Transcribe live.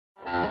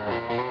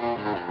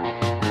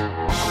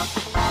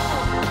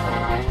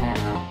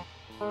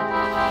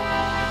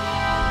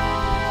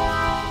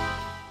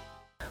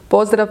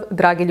Pozdrav,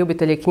 dragi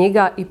ljubitelji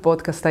knjiga i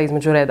podcasta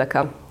Između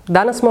redaka.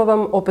 Danas smo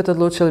vam opet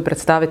odlučili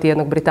predstaviti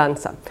jednog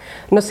Britanca,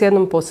 no s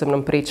jednom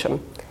posebnom pričom.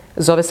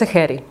 Zove se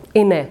Harry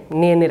i ne,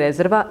 nije ni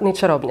rezerva, ni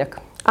čarobnjak,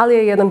 ali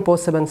je jedan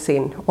poseban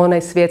sin,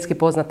 onaj svjetski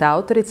poznate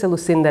autorice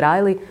Lucinde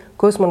Riley,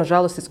 koju smo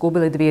nažalost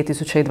izgubili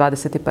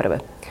 2021.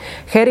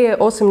 Harry je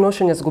osim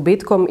nošenja s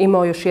gubitkom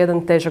imao još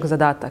jedan težak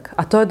zadatak,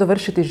 a to je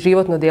dovršiti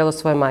životno djelo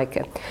svoje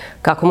majke.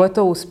 Kako mu je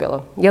to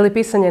uspjelo? Je li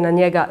pisanje na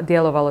njega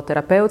djelovalo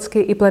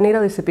terapeutski i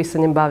planirali se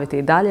pisanjem baviti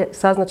i dalje,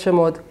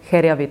 saznaćemo od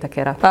Harrya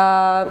Whittakera.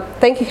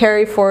 Thank you,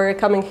 Harry, for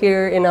coming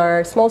here in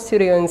our small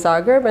studio in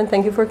Zagreb, and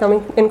thank you for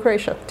coming to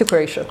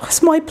Croatia.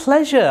 It's my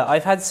pleasure.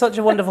 I've had such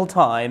a wonderful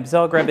time.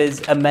 Zagreb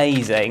is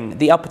amazing.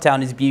 The upper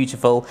town is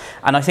beautiful,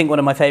 and I think one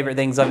of my favourite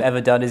things I've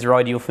ever done is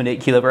ride your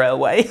funicular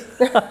railway.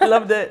 I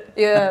loved it.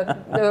 Yeah,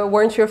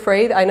 weren't you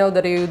afraid? I know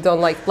that you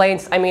don't like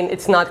planes. I mean,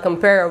 it's not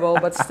comparable,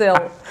 but still.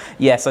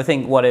 Yes, I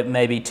think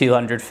maybe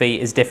 200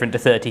 feet is different to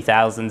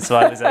 30,000, so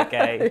I was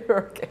okay.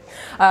 You're okay.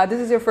 This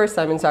is your first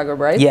time in Zagreb,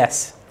 right?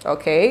 Yes.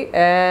 Okay,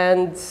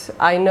 and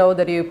I know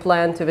that you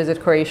plan to visit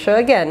Croatia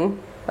again.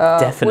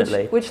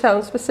 Definitely. Which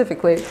town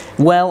specifically?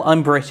 Well,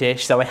 I'm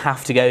British, so I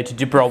have to go to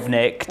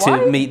Dubrovnik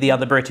to meet the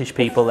other British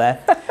people there.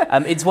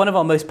 It's one of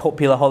our most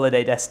popular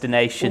holiday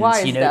destinations. Why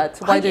is that?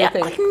 Why do you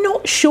think? I'm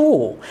not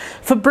sure.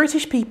 For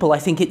British people, I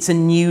think it's a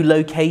new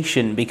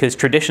location because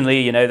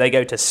traditionally, they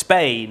go to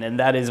Spain and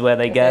that is where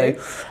they go.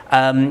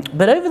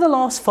 But over the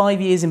last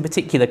 5 years in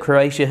particular,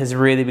 Croatia has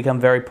really become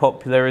very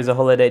popular as a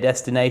holiday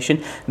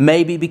destination.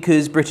 Maybe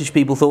because British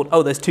people thought,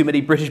 oh, there's too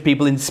many British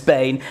people in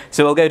Spain,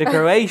 so I'll go to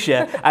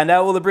Croatia. And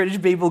now all the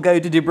British people go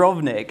to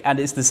Dubrovnik, and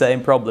it's the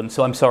same problem,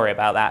 so I'm sorry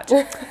about that.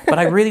 But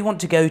I really want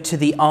to go to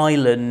the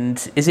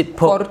island. Is it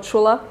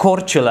Korčula?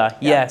 Korčula,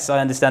 yes, I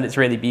understand it's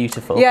really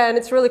beautiful. Yeah, and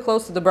it's really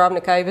close to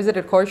Dubrovnik. I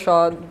visited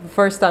Korčula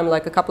first time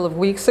like a couple of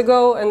weeks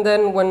ago, and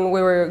then when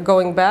we were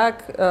going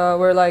back,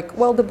 we're like,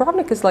 well,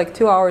 Dubrovnik is like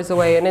 2 hours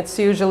away, and it's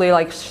usually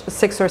like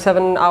 6 or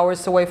 7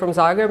 hours away from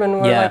Zagreb,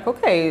 and we're like,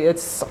 okay,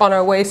 it's on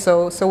our way,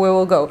 so we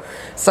will go.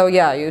 So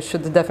yeah, you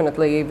should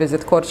definitely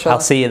visit Korčula. I'll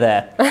see you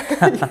there.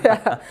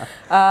 Yeah.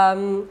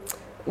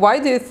 Why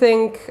do you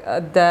think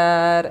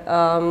that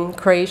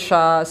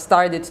Croatia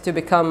started to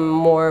become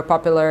more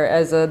popular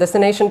as a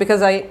destination?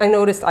 Because I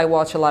noticed I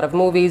watch a lot of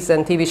movies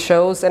and TV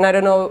shows, and I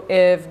don't know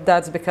if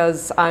that's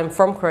because I'm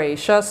from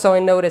Croatia, so I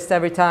noticed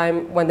every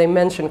time when they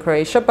mention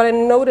Croatia, but I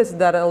noticed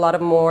that a lot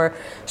of more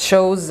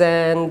shows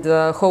and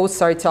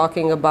hosts are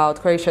talking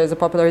about Croatia as a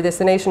popular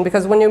destination,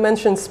 because when you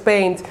mention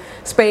Spain,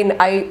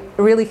 I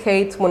really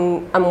hate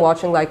when I'm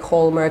watching like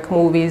Hallmark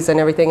movies and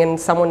everything, and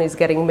someone is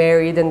getting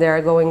married and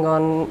they're going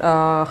on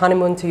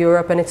honeymoon to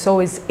Europe, and it's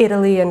always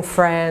Italy and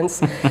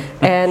France.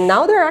 And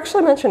now they're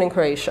actually mentioning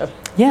Croatia.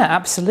 Yeah,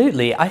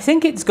 absolutely. I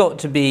think it's got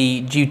to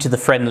be due to the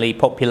friendly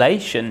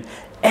population.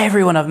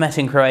 Everyone I've met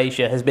in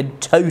Croatia has been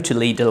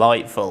totally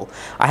delightful.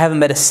 I haven't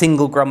met a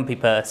single grumpy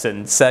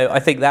person, so I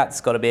think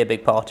that's got to be a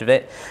big part of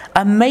it.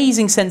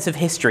 Amazing sense of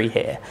history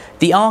here.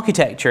 The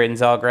architecture in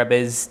Zagreb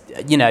is,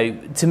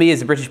 to me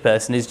as a British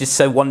person, is just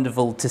so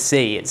wonderful to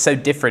see. It's so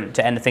different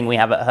to anything we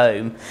have at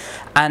home.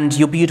 And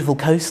your beautiful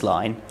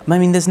coastline. I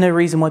mean, there's no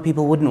reason why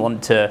people wouldn't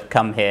want to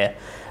come here.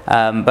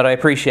 But I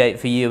appreciate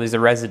for you as a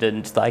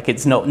resident,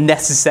 it's not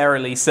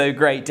necessarily so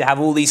great to have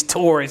all these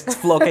tourists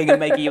flocking and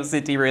making your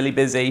city really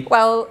busy.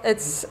 Well,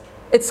 it's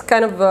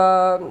kind of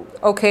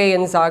okay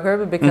in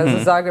Zagreb because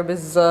Zagreb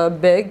is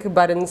big,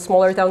 but in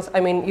smaller towns, I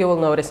mean, you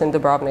will notice in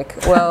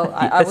Dubrovnik. Well,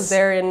 yes. I was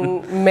there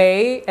in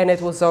May, and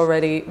it was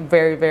already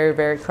very, very,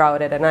 very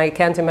crowded, and I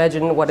can't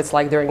imagine what it's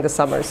like during the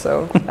summer.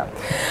 So,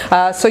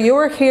 yeah. So you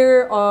were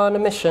here on a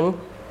mission,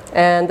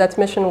 and that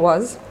mission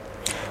was?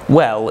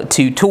 Well,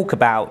 to talk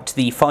about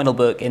the final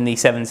book in the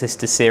Seven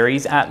Sisters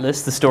series,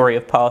 Atlas, the story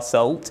of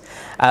Salt,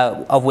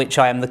 of which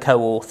I am the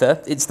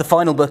co-author. It's the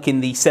final book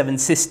in the Seven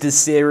Sisters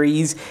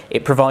series.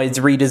 It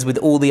provides readers with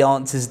all the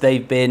answers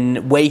they've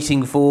been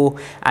waiting for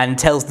and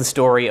tells the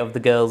story of the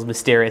girl's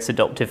mysterious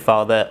adoptive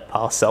father,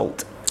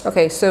 Salt.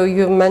 Okay, so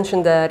you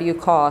mentioned that you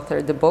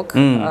co-authored the book.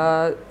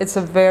 It's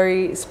a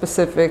very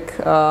specific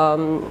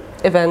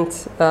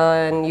event,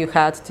 and you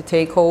had to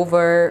take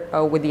over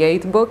with the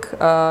 8th book,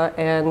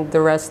 and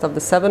the rest of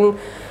the 7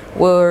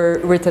 were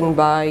written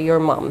by your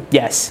mom.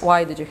 Yes.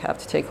 Why did you have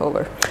to take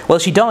over? Well,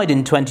 she died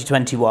in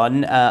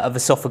 2021 of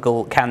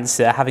esophageal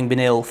cancer, having been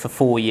ill for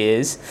 4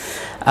 years.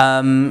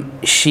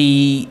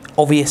 She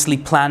obviously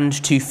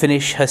planned to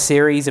finish her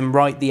series and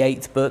write the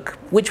 8th book,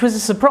 which was a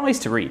surprise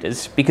to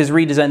readers, because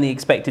readers only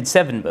expected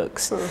 7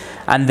 books.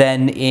 And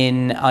then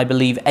in, I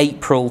believe,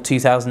 April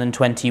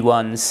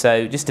 2021,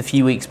 so just a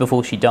few weeks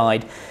before she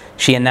died,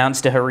 she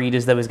announced to her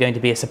readers there was going to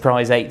be a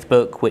surprise 8th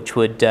book which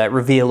would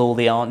reveal all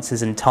the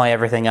answers and tie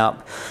everything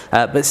up.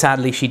 But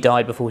sadly, she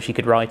died before she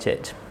could write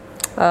it.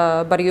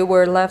 But you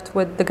were left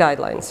with the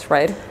guidelines,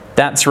 right?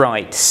 That's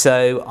right.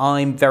 So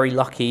I'm very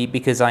lucky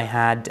because I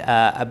had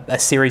a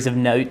series of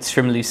notes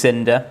from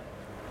Lucinda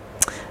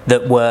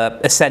that were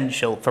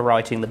essential for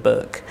writing the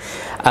book.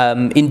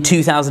 In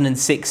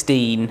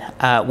 2016,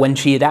 when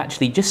she had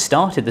actually just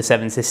started the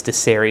Seven Sisters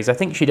series, I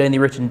think she'd only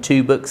written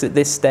 2 books at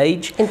this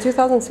stage. In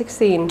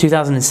 2016?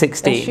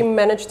 2016. And she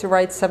managed to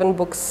write 7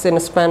 books in a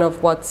span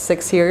of, what,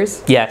 6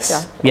 years?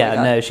 Yes.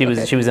 She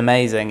was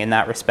amazing in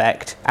that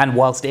respect, and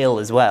whilst ill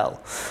as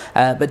well.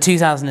 But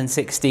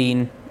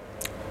 2016,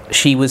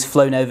 she was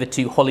flown over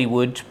to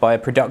Hollywood by a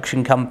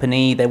production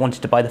company. They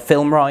wanted to buy the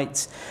film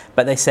rights,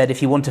 but they said,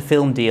 if you want a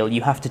film deal,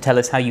 you have to tell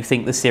us how you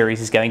think the series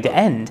is going to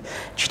end.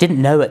 She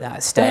didn't know at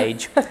that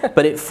stage,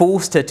 but it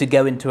forced her to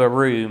go into a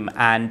room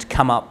and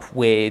come up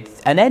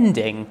with an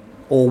ending,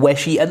 or where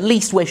she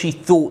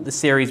thought the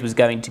series was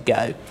going to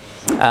go.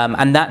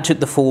 And that took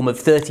the form of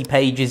 30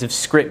 pages of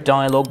script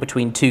dialogue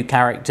between 2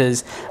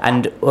 characters,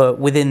 and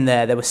within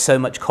there was so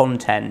much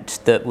content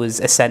that was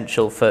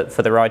essential for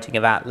the writing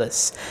of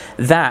Atlas.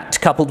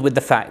 That, coupled with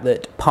the fact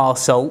that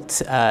Parsolt,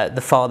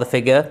 the father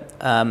figure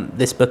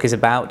this book is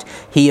about,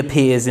 he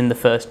appears in the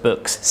first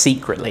books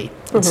secretly.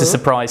 It's a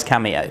surprise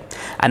cameo,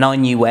 and I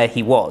knew where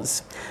he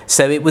was.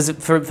 So it was,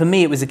 for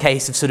me, it was a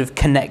case of sort of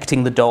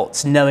connecting the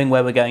dots, knowing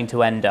where we're going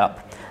to end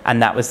up,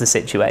 and that was the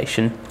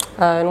situation.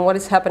 And what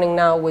is happening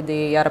now with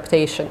the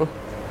adaptation?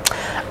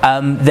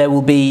 There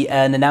will be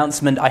an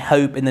announcement, I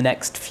hope, in the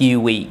next few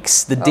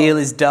weeks. The deal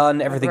is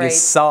done, everything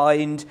is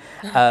signed,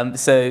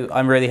 so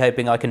I'm really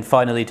hoping I can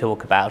finally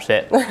talk about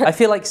it. I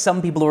feel like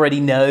some people already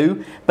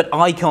know, but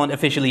I can't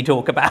officially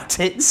talk about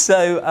it,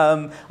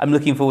 so I'm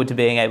looking forward to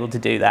being able to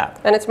do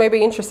that. And it's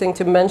maybe interesting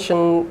to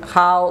mention,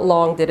 how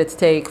long did it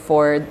take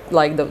for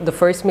like the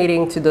first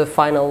meeting to the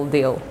final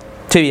deal?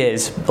 2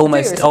 years,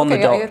 almost on the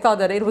dot. I thought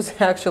that it was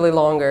actually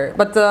longer,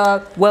 but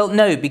well,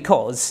 no,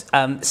 because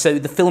so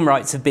the film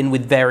rights have been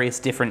with various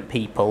different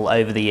people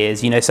over the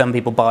years. You know, some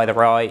people buy the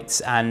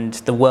rights, and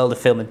the world of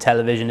film and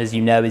television, as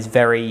you know, is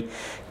very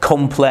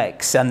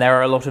complex, and there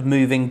are a lot of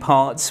moving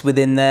parts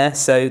within there.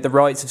 So the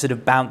rights have sort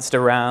of bounced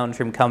around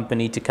from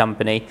company to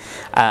company,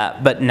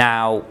 but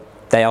now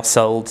they are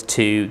sold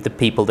to the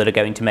people that are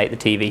going to make the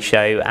TV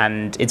show,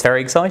 and it's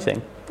very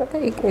exciting.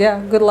 Okay,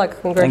 yeah, good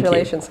luck,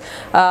 congratulations.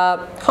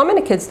 How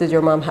many kids did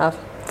your mom have?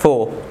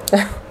 4.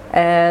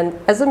 And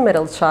as a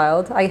middle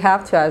child, I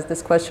have to ask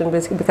this question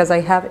because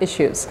I have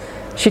issues.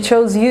 She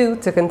chose you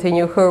to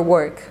continue her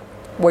work.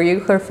 Were you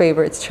her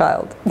favorite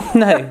child?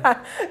 No.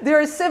 Do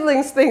your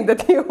siblings think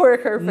that you were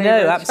her favorite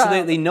child? No,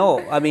 absolutely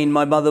not. I mean,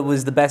 my mother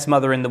was the best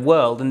mother in the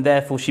world, and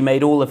therefore she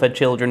made all of her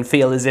children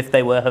feel as if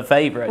they were her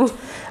favourite.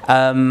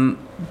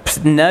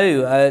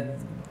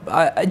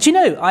 Do you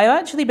know, I've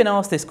actually been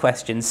asked this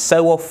question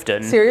so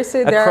often.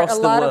 Seriously, there are a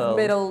lot of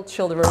middle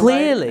children.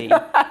 Clearly,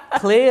 right?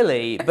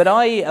 Clearly. But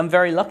I am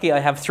very lucky. I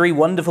have 3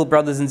 wonderful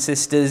brothers and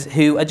sisters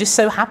who are just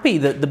so happy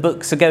that the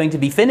books are going to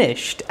be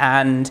finished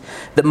and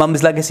that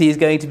Mum's legacy is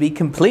going to be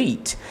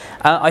complete.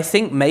 I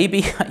think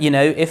maybe, you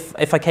know,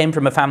 if I came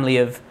from a family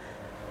of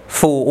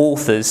 4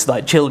 authors,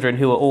 like children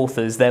who are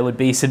authors, there would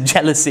be some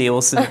jealousy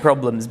or some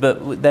problems,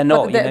 but they're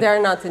not. But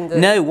they're not in the...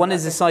 No, one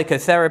is a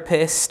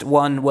psychotherapist,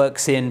 one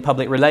works in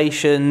public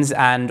relations,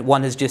 and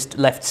one has just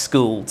left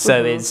school,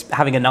 so is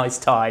having a nice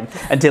time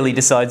until he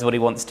decides what he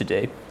wants to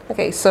do.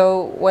 Okay,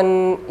 so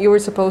when you were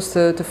supposed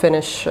to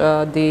finish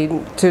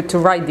to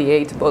write the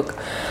 8th book,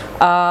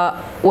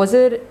 was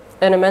it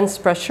an immense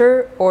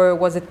pressure or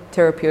was it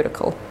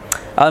therapeutical?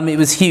 It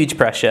was huge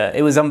pressure.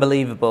 It was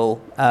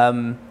unbelievable.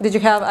 Did you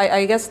have,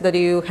 I guess that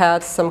you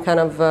had some kind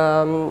of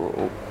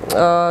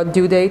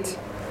due date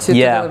to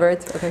deliver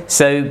it? Okay.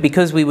 So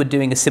because we were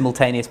doing a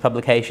simultaneous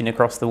publication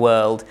across the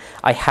world,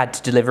 I had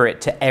to deliver it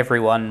to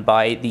everyone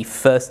by the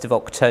 1st of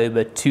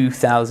October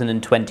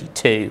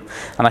 2022.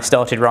 And I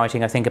started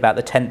writing, I think, about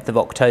the 10th of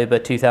October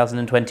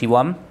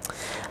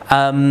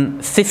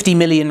 2021. 50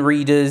 million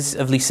readers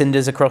of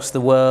Lucinda's across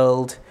the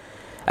world,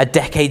 a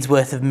decade's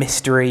worth of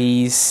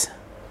mysteries,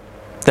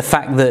 the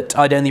fact that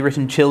I'd only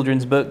written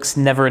children's books,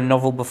 never a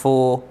novel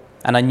before,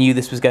 and I knew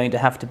this was going to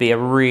have to be a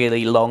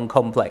really long,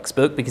 complex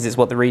book because it's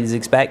what the readers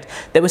expect.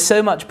 There was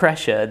so much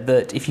pressure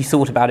that if you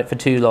thought about it for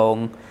too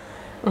long,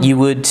 you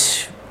would,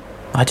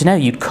 I don't know,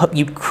 you'd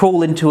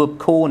crawl into a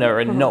corner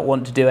and not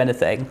want to do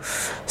anything.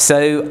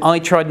 So I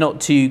tried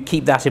not to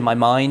keep that in my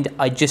mind.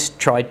 I just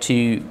tried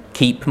to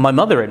keep my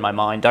mother in my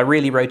mind. I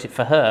really wrote it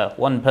for her,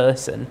 one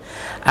person.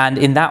 And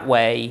in that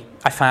way,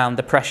 I found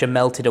the pressure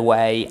melted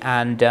away,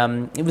 and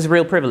it was a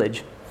real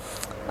privilege.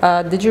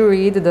 Did you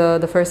read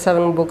the first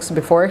 7 books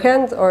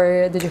beforehand,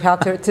 or did you have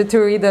to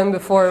read them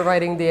before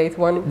writing the 8th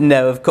one?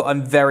 No, of course.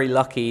 I'm very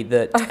lucky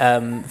that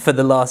for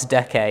the last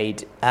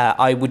decade,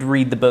 I would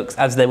read the books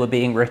as they were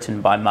being written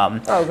by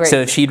Mum. Oh, great.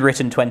 So if she'd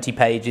written 20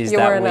 pages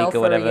that week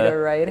or whatever.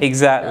 Reader, right?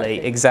 Exactly,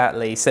 Okay.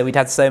 exactly. So we'd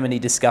had so many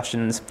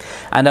discussions,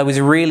 and I was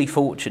really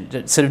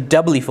fortunate, sort of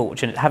doubly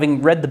fortunate,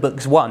 having read the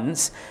books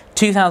once,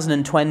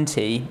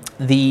 2020,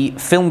 the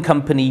film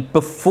company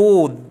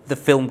before the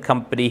film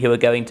company who are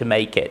going to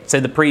make it, so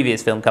the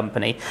previous film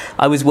company,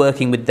 I was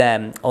working with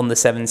them on The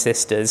Seven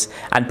Sisters,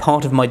 and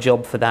part of my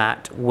job for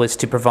that was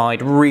to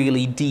provide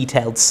really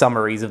detailed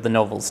summaries of the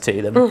novels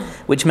to them,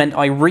 which meant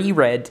I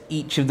reread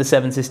each of the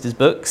Seven Sisters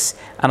books,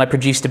 and I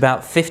produced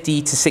about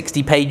 50 to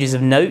 60 pages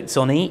of notes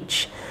on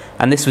each,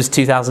 and this was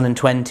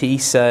 2020,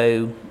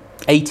 so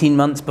 18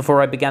 months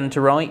before I began to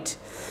write.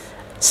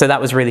 So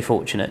that was really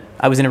fortunate.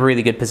 I was in a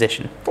really good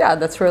position. Yeah,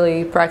 that's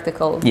really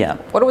practical. Yeah.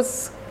 What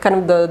was kind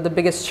of the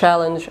biggest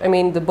challenge? I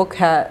mean, the book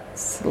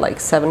has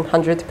like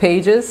 700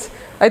 pages.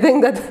 I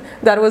think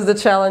that was the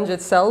challenge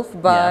itself,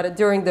 but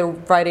during the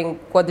writing,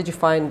 what did you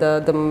find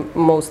the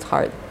most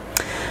hard?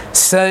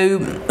 So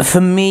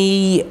for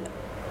me,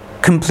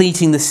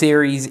 completing the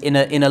series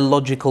in a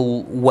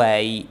logical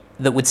way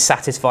that would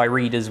satisfy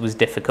readers was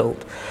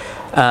difficult.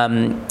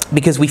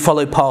 Because we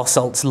follow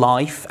Parsalt's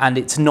life, and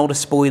it's not a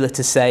spoiler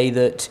to say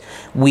that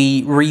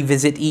we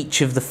revisit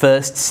each of the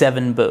first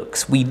 7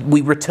 books. We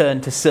return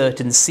to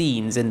certain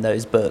scenes in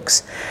those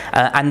books,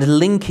 and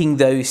linking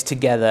those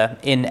together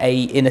in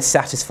a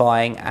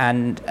satisfying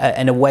and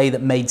in a way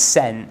that made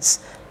sense.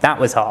 That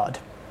was hard.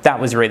 That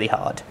was really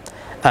hard.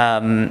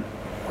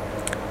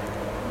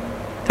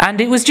 And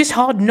it was just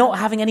hard not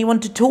having anyone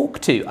to talk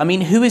to. I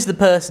mean, who is the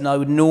person I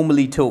would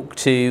normally talk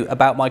to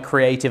about my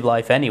creative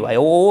life anyway, or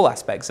all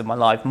aspects of my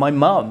life? My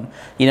mum.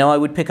 You know, I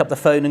would pick up the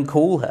phone and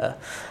call her,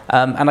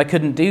 and I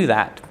couldn't do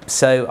that.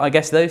 So I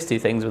guess those 2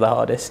 things were the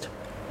hardest.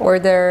 Were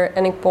there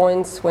any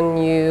points when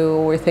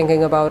you were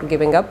thinking about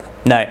giving up?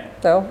 No.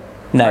 No?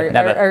 No,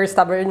 never. Are you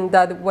stubborn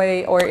that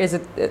way, or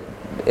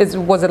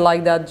was it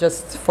like that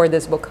just for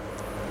this book?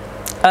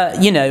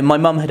 You know, my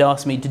mum had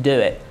asked me to do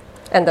it.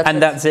 And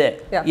that's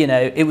it. Yeah. You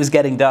know, it was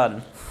getting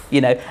done. You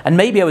know, and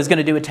maybe I was going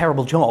to do a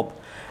terrible job,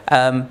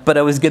 but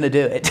I was going to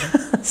do it.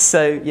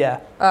 So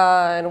yeah.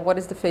 And what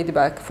is the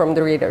feedback from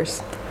the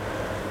readers?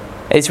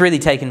 It's really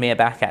taken me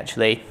aback,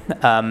 actually.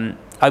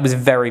 I was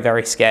very,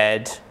 very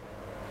scared.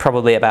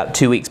 Probably about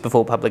 2 weeks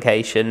before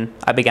publication,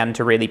 I began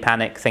to really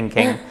panic,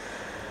 thinking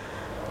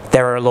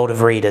there are a lot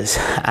of readers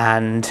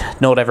and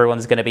not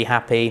everyone's going to be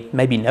happy.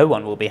 Maybe no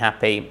one will be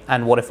happy.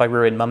 And what if I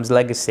ruin Mum's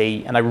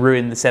legacy and I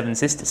ruin the Seven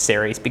Sisters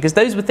series? Because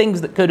those were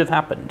things that could have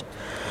happened.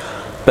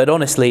 But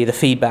honestly, the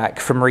feedback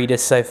from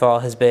readers so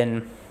far has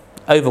been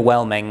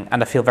overwhelming,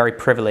 and I feel very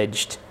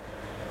privileged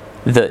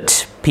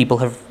that people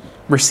have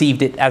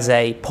received it as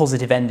a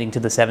positive ending to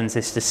the Seven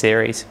Sisters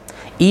series.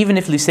 Even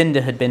if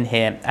Lucinda had been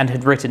here and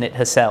had written it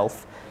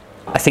herself,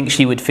 I think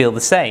she would feel the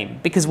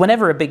same. Because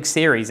whenever a big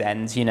series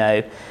ends, you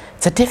know,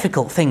 it's a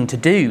difficult thing to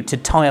do, to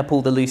tie up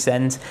all the loose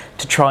ends,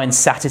 to try and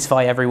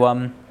satisfy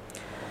everyone.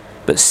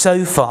 But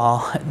so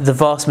far, the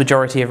vast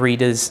majority of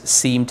readers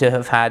seem to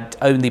have had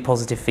only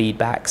positive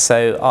feedback.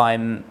 So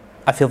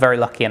I feel very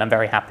lucky and I'm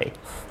very happy.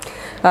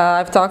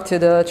 I've talked to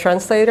the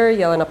translator,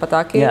 Jelena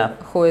Pataki,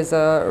 who is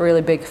a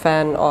really big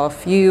fan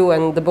of you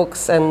and the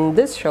books and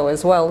this show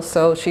as well.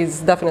 So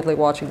she's definitely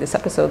watching this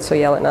episode. So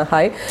Jelena,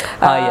 hi.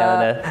 Hi,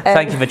 Jelena.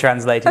 Thank you for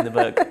translating the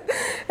book.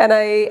 And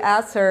I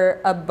asked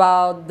her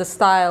about the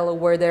style.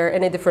 Were there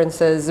any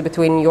differences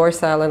between your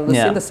style and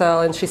Lucinda's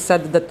style? And she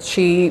said that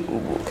she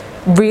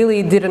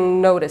really didn't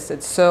notice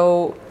it.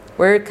 So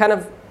we're kind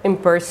of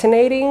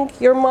impersonating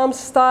your mom's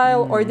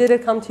style, or did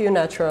it come to you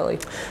naturally?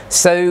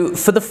 So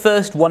for the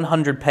first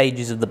 100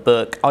 pages of the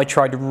book, I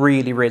tried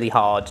really, really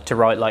hard to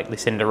write like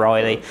Lucinda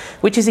Riley,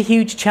 which is a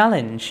huge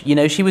challenge. You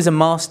know, she was a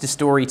master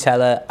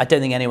storyteller. I don't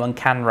think anyone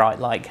can write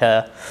like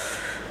her.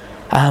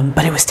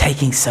 But it was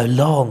taking so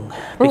long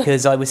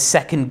because I was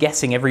second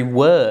guessing every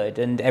word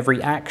and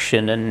every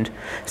action and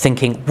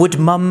thinking, would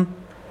Mum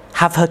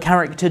have her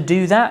character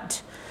do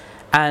that?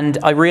 And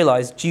I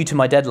realised, due to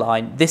my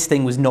deadline, this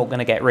thing was not going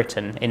to get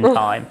written in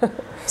time.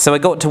 So I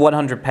got to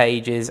 100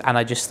 pages and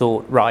I just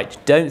thought, right,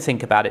 don't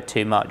think about it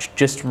too much.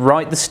 Just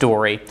write the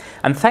story.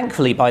 And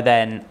thankfully by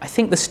then, I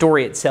think the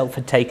story itself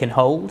had taken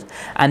hold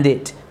and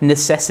it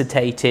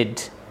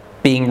necessitated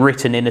being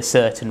written in a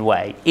certain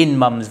way, in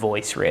Mum's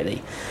voice,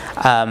 really.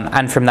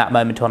 And from that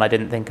moment on, I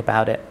didn't think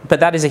about it. But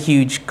that is a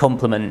huge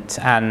compliment,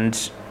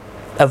 and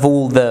of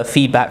all the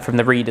feedback from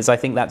the readers, I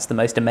think that's the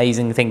most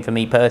amazing thing for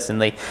me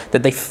personally,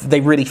 that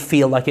they really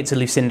feel like it's a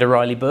Lucinda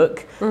Riley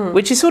book,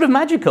 which is sort of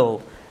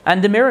magical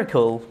and a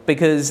miracle,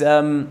 because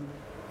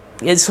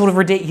it's sort of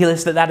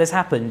ridiculous that has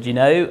happened, you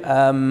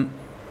know.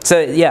 So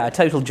yeah, a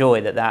total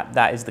joy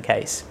that is the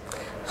case.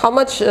 How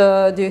much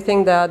do you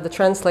think that the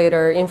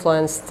translator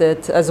influenced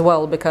it as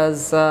well?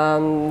 Because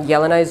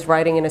Jelena is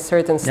writing in a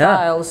certain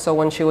style, so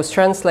when she was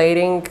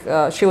translating,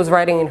 she was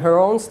writing in her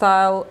own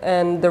style,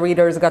 and the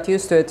readers got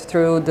used to it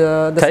through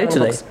the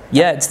totally books.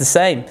 Yeah, it's the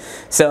same.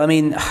 So I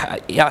mean,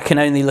 I can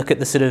only look at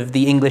the sort of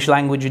the English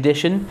language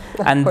edition,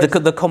 and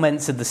the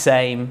comments are the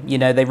same. You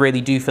know, they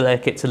really do feel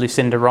like it's a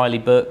Lucinda Riley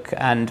book,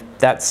 and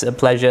that's a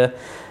pleasure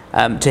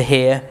to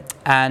hear.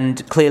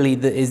 And clearly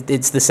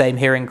it's the same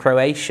here in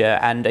Croatia,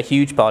 and a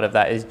huge part of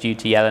that is due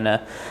to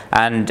Jelena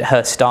and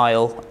her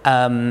style.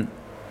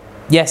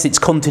 Yes, it's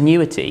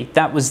continuity.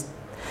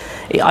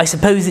 I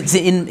suppose it's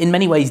in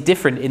many ways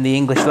different in the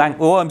English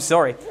language. Oh, I'm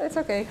sorry. It's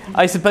okay.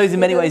 I suppose in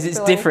many ways it's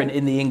different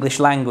in the English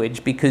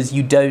language because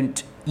you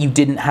didn't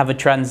have a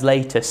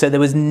translator, so there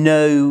was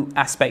no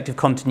aspect of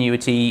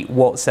continuity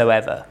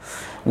whatsoever.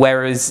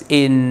 Whereas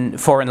in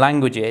foreign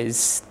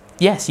languages,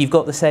 yes, you've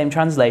got the same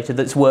translator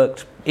that's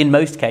worked in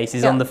most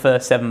cases on the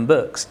first 7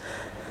 books.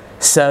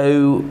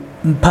 So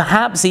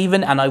perhaps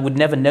even, and I would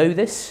never know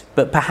this,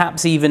 but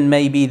perhaps even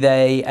maybe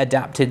they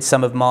adapted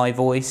some of my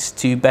voice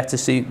to better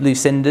suit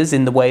Lucinda's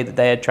in the way that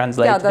they had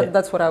translated it.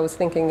 That's what I was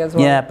thinking as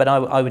well. Yeah, but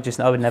I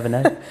would never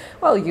know.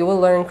 Well, you will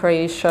learn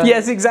Croatian.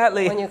 Yes,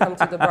 exactly. When you come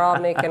to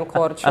Dubrovnik and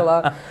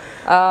Korčula.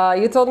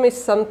 You told me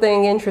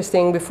something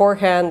interesting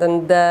beforehand,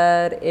 and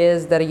that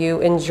is that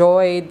you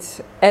enjoyed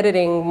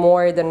editing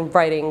more than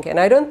writing. And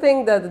I don't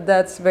think that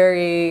that's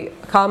very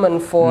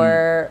common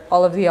for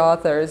all of the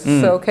authors.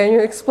 So can you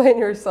explain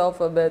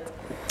yourself a bit?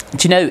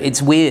 Do you know,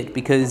 it's weird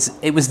because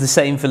it was the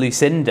same for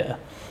Lucinda.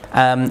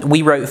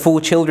 We wrote 4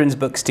 children's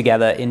books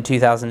together in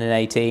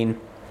 2018.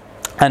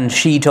 And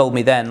she told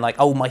me then, like,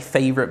 oh, my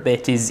favourite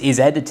bit is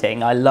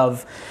editing. I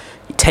love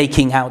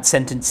taking out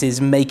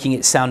sentences, making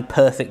it sound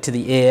perfect to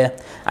the ear.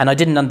 And I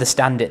didn't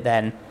understand it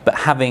then, but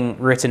having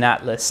written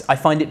Atlas, I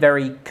find it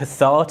very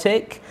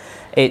cathartic.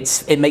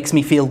 It makes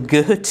me feel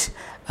good.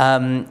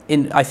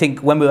 I think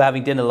when we were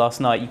having dinner last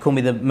night, you called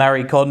me the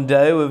Marie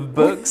Kondo of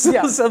books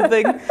or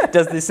something.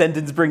 Does this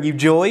sentence bring you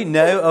joy?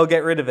 No, I'll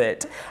get rid of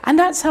it. And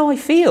that's how I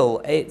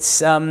feel.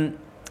 It's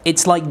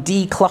like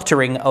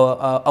decluttering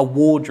a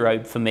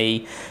wardrobe for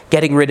me,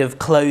 getting rid of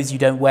clothes you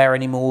don't wear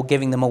anymore,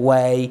 giving them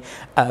away,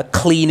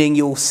 cleaning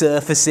your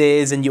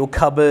surfaces and your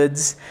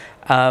cupboards.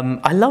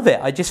 I love it.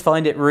 I just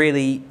find it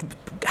really,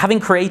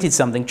 having created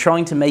something,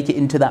 trying to make it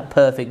into that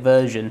perfect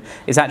version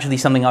is actually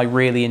something I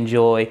really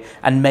enjoy,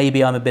 and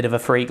maybe I'm a bit of a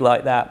freak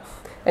like that.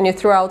 And you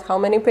threw out how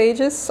many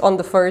pages on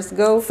the first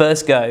go?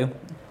 First go.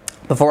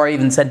 Before I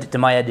even sent it to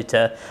my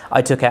editor,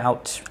 I took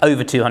out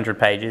over 200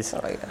 pages,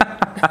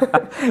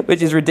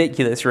 which is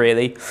ridiculous,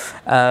 really.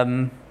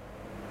 And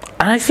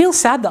I feel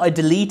sad that I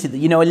deleted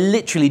them. You know, I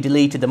literally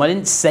deleted them. I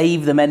didn't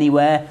save them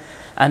anywhere,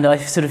 and I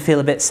sort of feel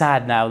a bit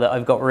sad now that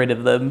I've got rid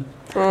of them.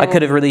 I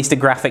could have released a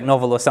graphic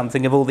novel or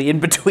something of all the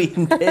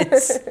in-between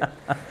bits.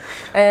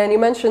 And you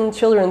mentioned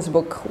children's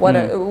books. What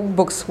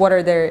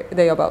are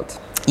they about?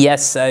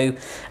 Yes, so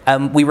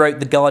we wrote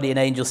the Guardian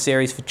Angel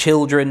series for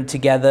children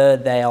together.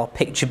 They are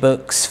picture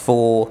books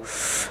for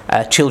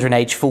children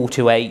aged 4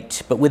 to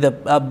 8, but with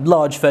a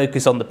large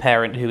focus on the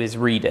parent who is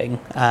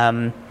reading.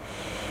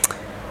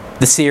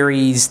 The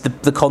series,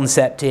 the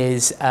concept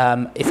is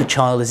if a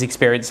child is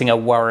experiencing a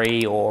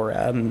worry or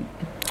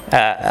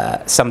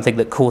something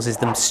that causes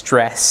them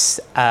stress,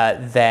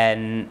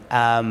 then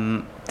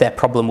their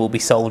problem will be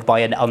solved by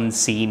an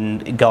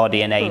unseen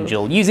guardian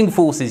angel, using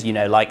forces, you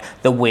know, like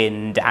the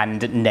wind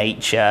and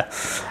nature,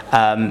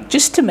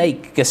 just to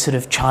make a sort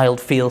of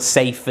child feel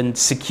safe and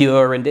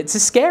secure. And it's a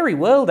scary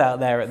world out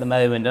there at the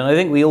moment, and I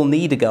think we all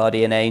need a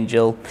guardian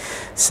angel.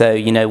 So,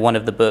 you know, one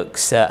of the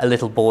books, a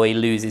little boy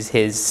loses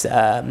his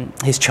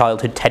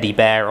childhood teddy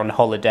bear on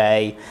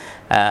holiday.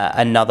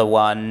 Another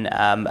one,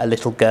 a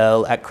little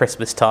girl at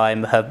Christmas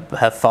time,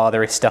 her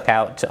father is stuck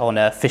out on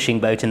a fishing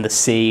boat in the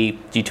sea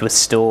due to a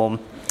storm.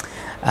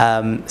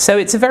 So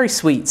it's a very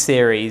sweet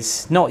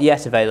series, not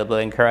yet available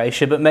in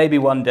Croatia, but maybe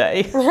one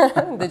day.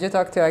 Did you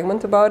talk to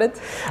Egmont about it?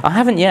 I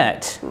haven't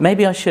yet.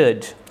 Maybe I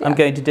should. Yeah. I'm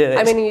going to do it.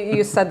 I mean,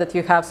 you said that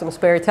you have some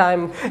spare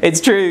time.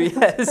 It's true,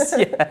 yes.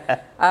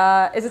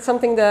 Yeah. Is it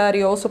something that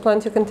you also plan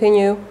to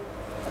continue?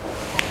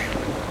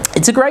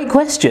 It's a great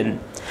question.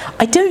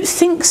 I don't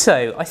think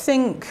so. I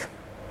think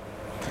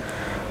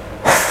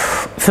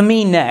for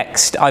me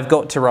next, I've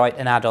got to write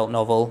an adult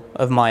novel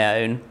of my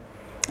own.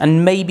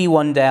 And maybe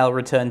one day I'll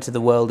return to the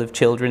world of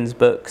children's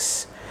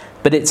books.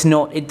 But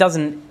it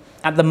doesn't,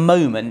 at the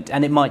moment,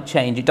 and it might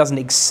change, it doesn't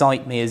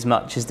excite me as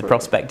much as the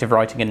prospect of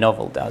writing a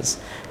novel does.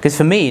 Because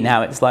for me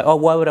now it's like, oh,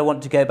 why would I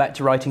want to go back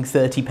to writing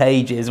 30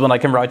 pages when I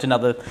can write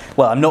another,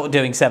 well, I'm not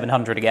doing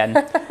 700 again,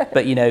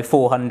 but, you know,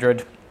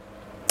 400.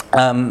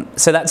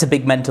 So that's a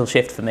big mental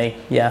shift for me,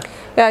 yeah.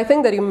 Yeah, I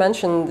think that you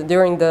mentioned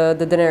during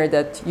the dinner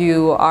that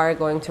you are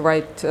going to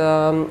write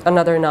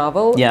another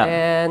novel. Yeah.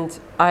 And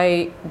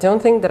I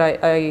don't think that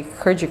I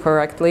heard you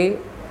correctly,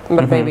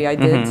 but maybe I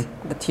did,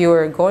 that you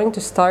are going to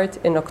start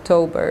in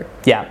October.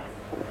 Yeah.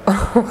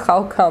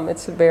 How come?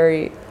 It's a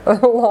very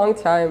long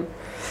time.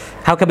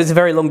 How come it's a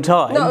very long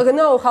time?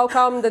 No, how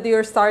come that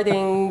you're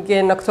starting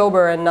in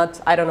October and not,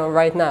 I don't know,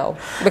 right now?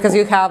 Because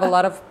you have a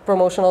lot of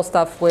promotional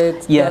stuff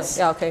with... Yes.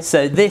 Yeah, okay.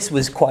 So this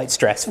was quite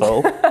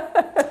stressful.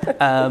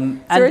 So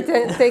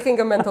you're taking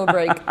a mental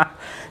break.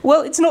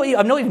 Well,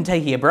 I'm not even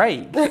taking a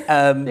break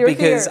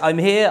because I'm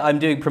here, I'm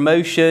doing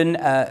promotion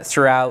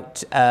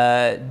throughout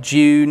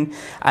June,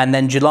 and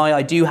then July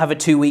I do have a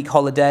 2-week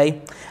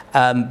holiday.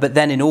 But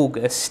then in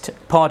August,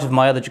 part of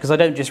my other, because I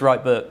don't just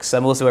write books,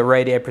 I'm also a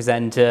radio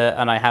presenter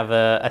and I have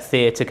a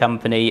theatre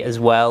company as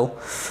well.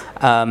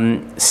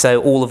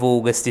 So all of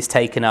August is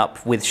taken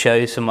up with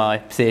shows for my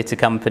theatre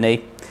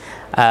company.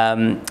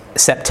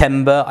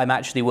 September, I'm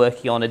actually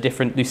working on a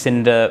different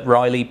Lucinda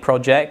Riley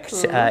project.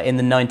 In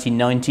the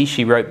 1990s,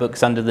 she wrote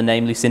books under the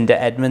name Lucinda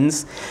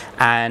Edmonds,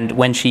 and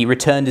when she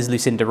returned as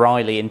Lucinda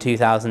Riley in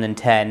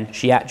 2010,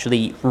 she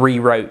actually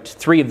rewrote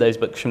 3 of those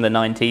books from the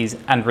 90s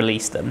and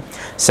released them.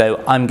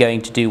 So I'm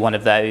going to do one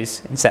of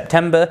those in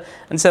September,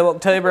 and so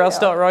October I'll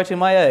start writing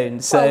my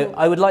own. So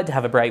I would like to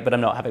have a break, but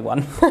I'm not having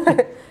one.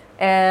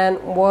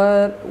 And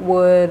what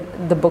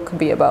would the book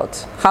be about?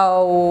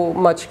 How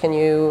much can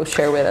you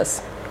share with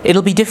us?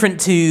 It'll be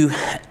different to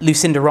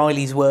Lucinda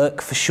Riley's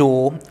work, for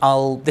sure.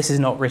 This is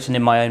not written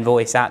in my own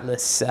voice,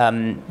 Atlas.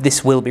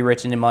 This will be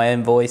written in my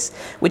own voice,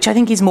 which I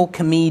think is more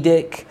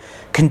comedic,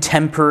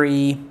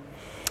 contemporary,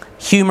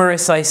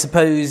 humorous, I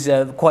suppose,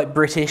 quite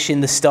British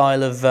in the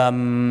style of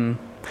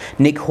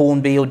Nick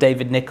Hornby or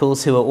David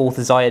Nichols, who are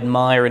authors I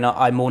admire and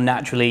I more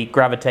naturally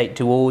gravitate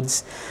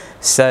towards.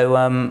 So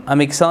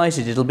I'm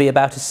excited. It'll be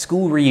about a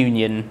school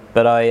reunion,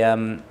 but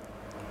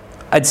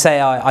I'd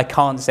say I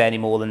can't say any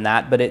more than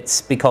that, but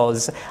it's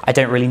because I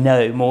don't really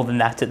know more than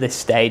that at this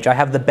stage. I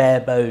have the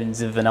bare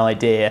bones of an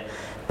idea,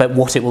 but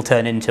what it will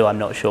turn into, I'm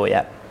not sure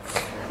yet.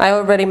 I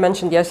already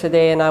mentioned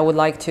yesterday, and I would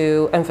like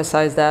to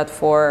emphasize that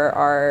for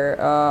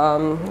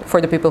for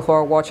the people who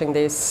are watching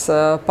this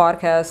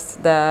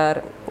podcast,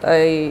 that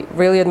I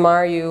really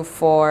admire you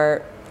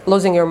for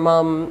losing your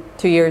mom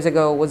 2 years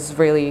ago was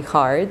really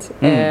hard,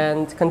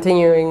 and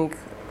continuing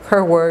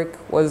her work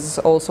was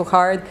also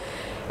hard.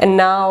 And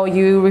now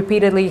you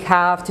repeatedly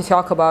have to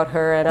talk about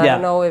her, and I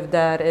don't know if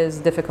that is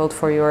difficult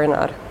for you or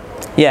not.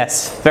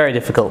 Yes, very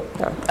difficult.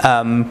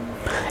 Yeah.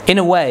 In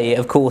a way,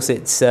 of course,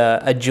 it's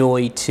a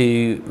joy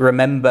to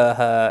remember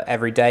her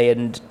every day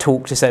and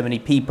talk to so many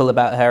people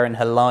about her and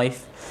her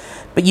life.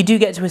 But you do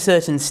get to a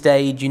certain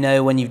stage, you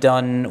know, when you've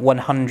done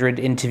 100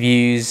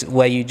 interviews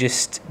where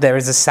there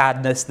is a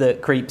sadness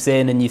that creeps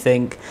in and you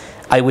think,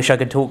 I wish I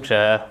could talk to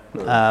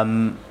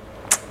her.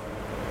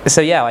 So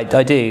yeah,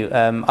 I do.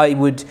 I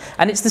would,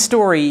 and it's the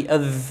story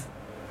of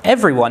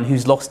everyone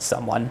who's lost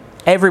someone.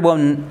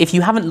 Everyone, if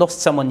you haven't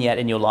lost someone yet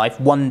in your life,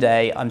 one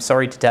day, I'm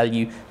sorry to tell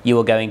you, you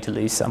are going to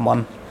lose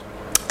someone.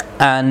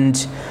 And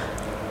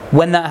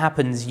when that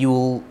happens,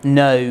 you'll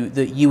know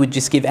that you would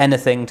just give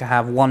anything to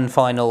have one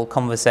final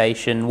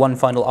conversation, one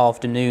final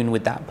afternoon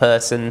with that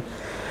person.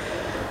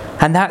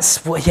 And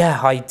that's,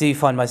 I do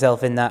find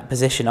myself in that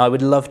position. I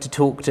would love to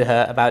talk to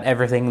her about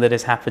everything that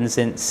has happened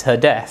since her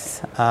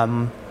death.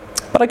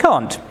 But I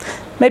can't.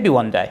 Maybe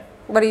one day.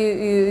 But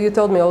you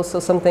told me also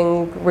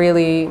something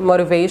really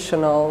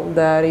motivational,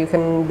 that you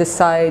can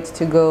decide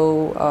to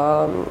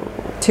go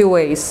 2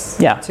 ways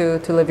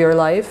to live your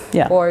life,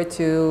 or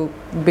to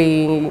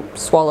be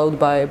swallowed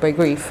by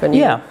grief, and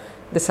you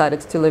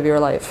decided to live your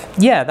life.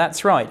 Yeah,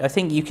 that's right. I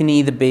think you can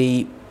either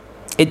be...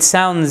 It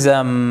sounds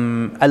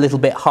a little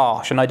bit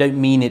harsh, and I don't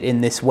mean it in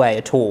this way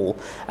at all,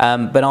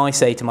 but I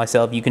say to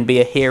myself, you can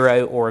be a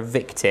hero or a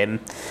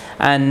victim.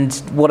 And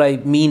what I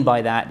mean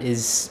by that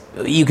is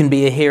you can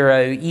be a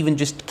hero even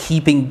just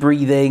keeping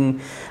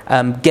breathing,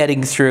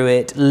 getting through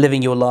it,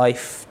 living your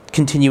life,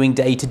 continuing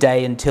day to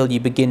day until you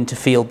begin to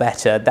feel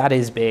better. That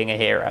is being a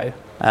hero.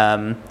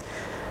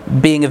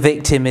 Being a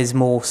victim is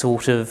more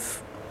sort of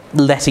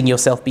letting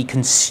yourself be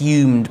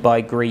consumed by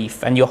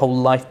grief and your whole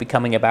life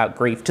becoming about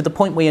grief to the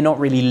point where you're not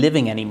really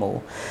living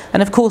anymore.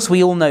 And of course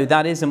we all know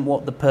that isn't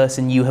what the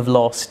person you have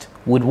lost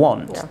would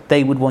want. Yeah.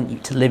 They would want you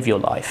to live your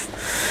life.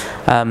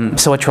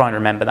 So I try and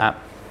remember that.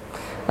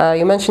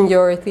 You mentioned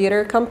your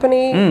theater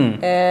company,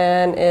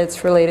 and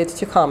it's related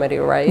to comedy,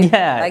 right?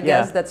 Yeah. I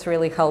guess that's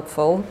really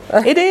helpful.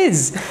 It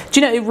is. Do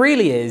you know, it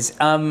really is.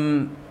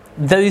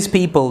 Those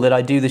people that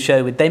I do the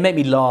show with, they make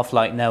me laugh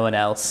like no one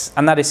else,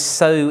 and that is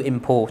so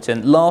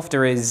important.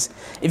 Laughter is,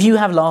 if you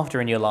have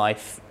laughter in your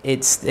life,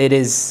 it's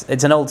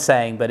an old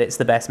saying, but it's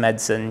the best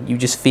medicine. You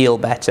just feel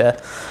better.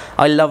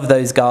 I love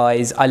those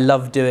guys. I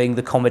love doing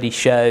the comedy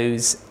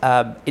shows.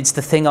 It's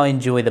the thing I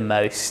enjoy the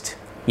most.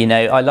 You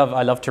know, I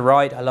love to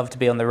write, I love to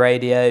be on the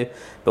radio,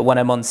 but when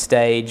I'm on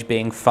stage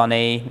being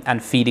funny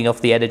and feeding off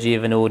the energy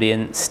of an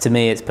audience, to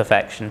me it's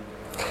perfection.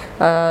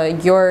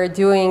 You're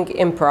doing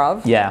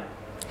improv. Yeah.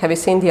 Have you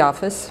seen The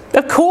Office?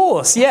 Of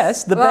course,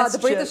 yes. The best. The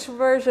British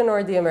version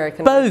or the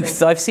American version?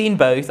 Both. I've seen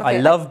both. Okay. I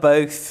love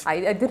both.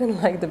 I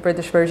didn't like the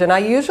British version. I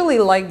usually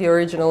like the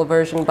original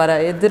version, but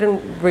it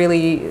didn't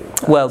really.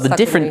 Well, the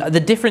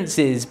difference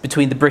is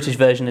between the British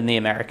version and the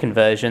American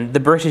version. The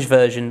British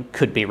version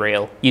could be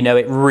real. You know,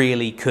 it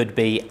really could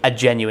be a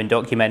genuine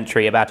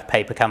documentary about a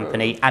paper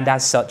company, and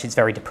as such, it's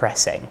very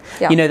depressing.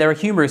 Yeah. You know, there are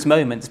humorous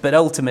moments, but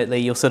ultimately,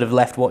 you're sort of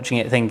left watching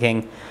it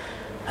thinking,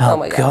 oh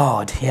my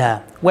God,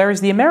 yeah. Whereas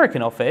the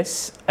American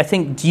Office, I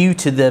think due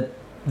to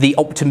the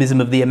optimism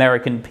of the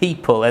American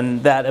people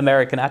and that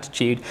American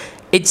attitude,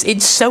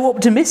 it's so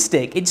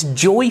optimistic, it's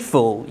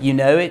joyful, you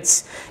know,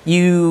 it's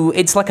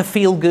like a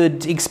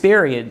feel-good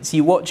experience.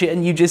 You watch it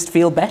and you just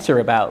feel better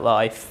about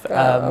life.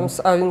 I'm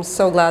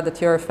so glad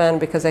that you're a fan,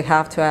 because I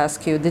have to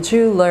ask you, did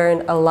you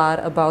learn a lot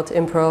about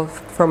improv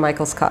from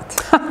Michael Scott?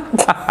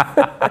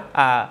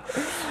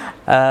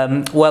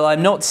 Well,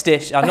 I'm not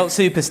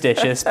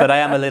superstitious, but I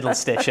am a little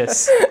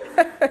stitious.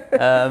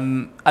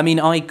 I mean,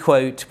 I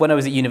quote, when I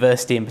was at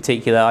university in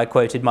particular, I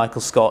quoted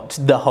Michael Scott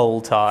the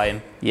whole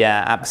time.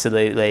 Yeah,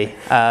 absolutely.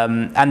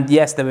 And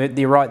yes,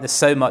 you're right, there's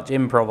so much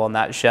improv on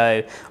that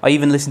show. I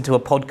even listen to a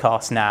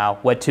podcast now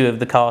where two of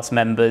the cast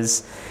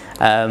members,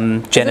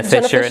 Jenna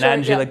Fisher and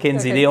Angela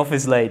Kinsey, the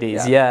Office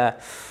ladies,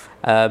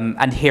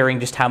 and hearing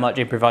just how much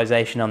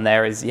improvisation on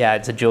there is,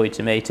 it's a joy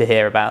to me to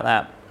hear about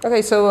that.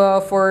 Okay,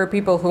 so for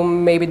people who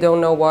maybe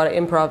don't know what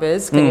improv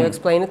is, can you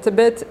explain it a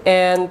bit?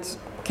 And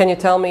can you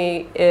tell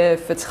me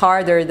if it's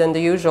harder than the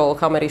usual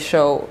comedy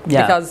show?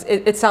 Yeah. Because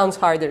it sounds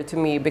harder to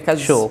me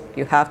because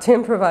you have to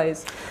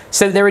improvise.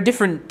 So there are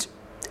different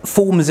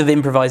forms of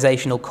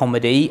improvisational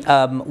comedy.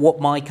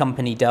 What my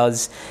company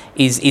does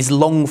is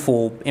long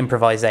form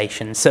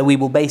improvisation. So we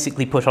will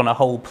basically put on a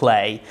whole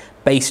play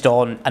based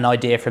on an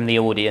idea from the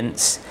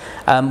audience.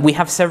 We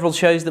have several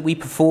shows that we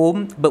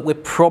perform, but we're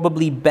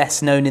probably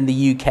best known in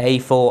the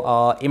UK for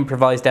our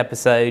improvised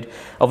episode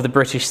of the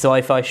British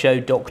sci-fi show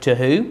Doctor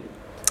Who.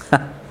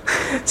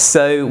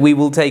 So we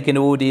will take an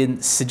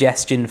audience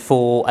suggestion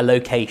for a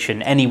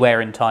location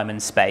anywhere in time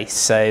and space.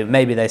 So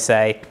maybe they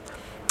say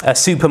a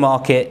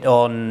supermarket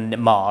on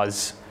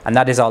Mars, and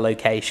that is our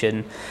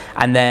location.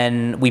 And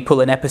then we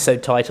pull an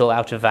episode title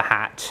out of a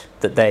hat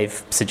that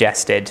they've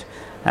suggested.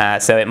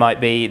 So it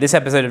might be, this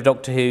episode of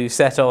Doctor Who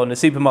set on a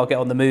supermarket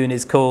on the moon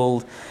is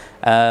called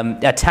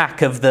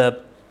Attack of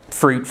the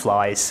Fruit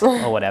Flies,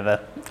 or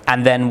whatever.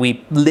 And then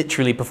we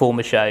literally perform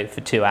a show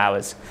for 2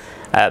 hours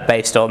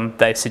based on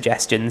those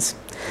suggestions.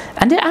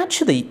 And it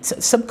actually,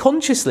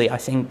 subconsciously, I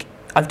think,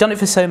 I've done it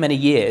for so many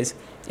years,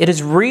 it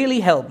has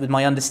really helped with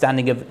my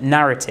understanding of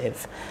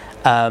narrative,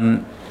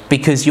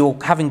 because you're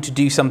having to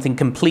do something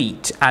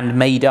complete and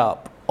made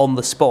up on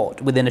the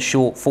spot within a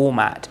short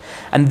format,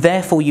 and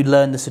therefore you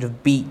learn the sort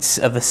of beats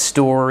of a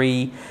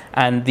story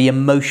and the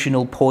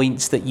emotional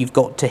points that you've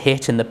got to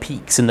hit and the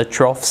peaks and the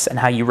troughs and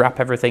how you wrap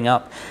everything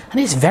up. And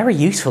it's very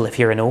useful if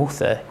you're an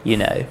author,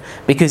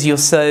 because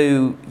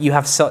you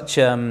have such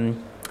a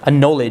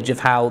knowledge of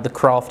how the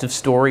craft of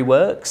story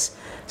works.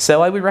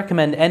 So I would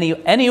recommend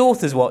any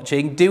authors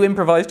watching, do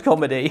improvised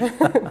comedy.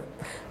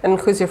 And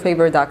who's your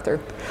favorite actor?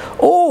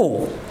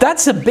 Oh,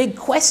 that's a big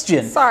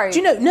question. Sorry. Do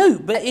you know? No,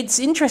 but it's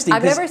interesting.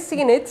 I've never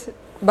seen it,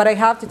 but I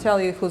have to tell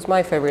you who's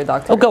my favorite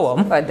actor. Oh, go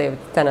on. David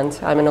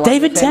Tennant. I'm in a lot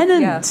David of him.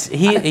 Tennant.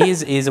 Yeah. He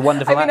is a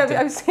wonderful actor.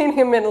 I've seen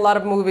him in a lot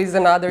of movies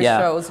and other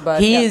shows, but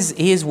he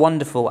is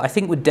wonderful. I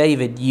think with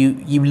David,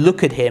 you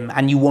look at him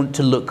and you want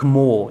to look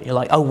more. You're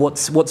like, oh,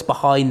 what's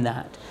behind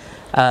that?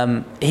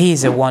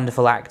 He's a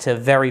wonderful actor,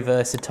 very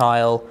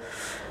versatile.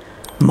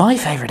 My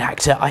favourite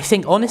actor, I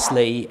think,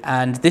 honestly,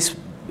 and this,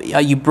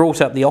 you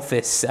brought up The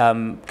Office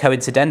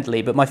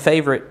coincidentally, but my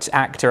favourite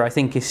actor, I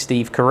think, is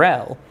Steve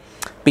Carell,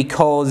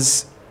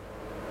 because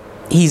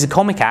he's a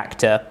comic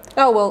actor.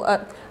 Oh,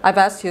 well, I've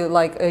asked you,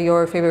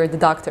 your favourite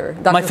doctor.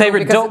 My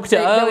favourite doctor?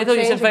 Oh, I thought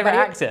you said favourite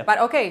actor. But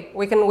okay,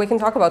 we can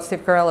talk about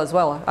Steve Carell as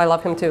well. I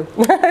love him too.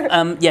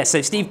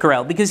 So Steve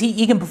Carell, because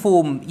he can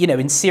perform,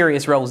 in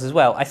serious roles as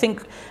well. I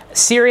think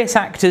serious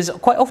actors,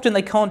 quite often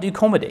they can't do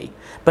comedy,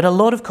 but a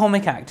lot of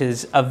comic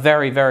actors are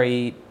very,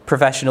 very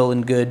professional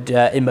and good,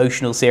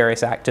 emotional,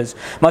 serious actors.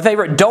 My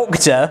favourite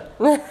doctor,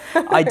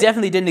 I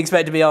definitely didn't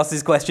expect to be asked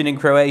this question in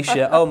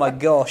Croatia. Oh my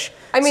gosh.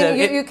 I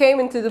mean, you came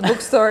into the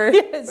bookstore,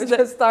 which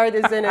the start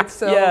is in it,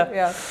 so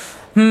yeah.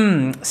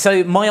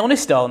 So my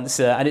honest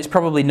answer, and it's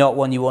probably not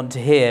one you want to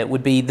hear,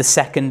 would be the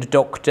second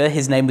Doctor.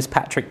 His name was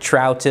Patrick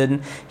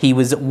Troughton. He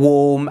was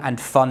warm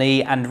and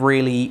funny, and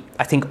really,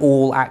 I think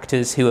all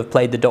actors who have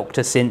played the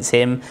Doctor since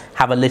him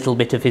have a little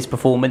bit of his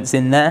performance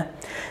in there.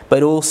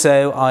 But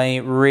also, I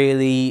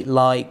really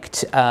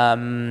liked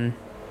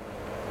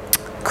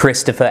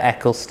Christopher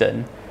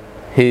Eccleston,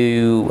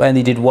 who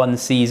only did one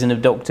season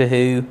of Doctor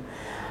Who.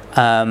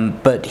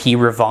 But he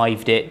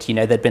revived it.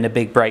 There'd been a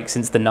big break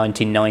since the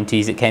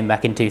 1990s. It came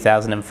back in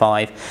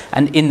 2005.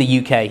 And in the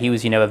UK, he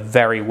was, a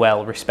very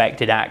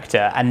well-respected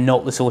actor and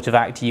not the sort of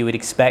actor you would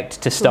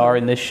expect to star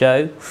in this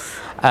show.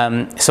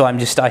 So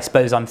I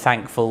suppose I'm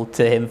thankful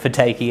to him for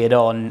taking it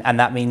on, and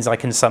that means I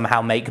can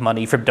somehow make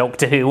money from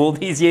Doctor Who all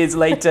these years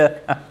later.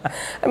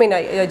 I mean,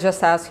 I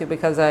just asked you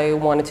because I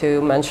wanted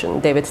to mention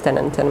David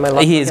Tennant and my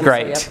love. He is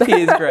great. So,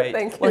 He is great.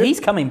 Thank you. Well, he's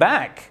coming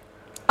back.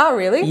 Oh,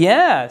 really?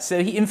 Yeah, so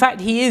in fact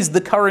he is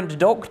the current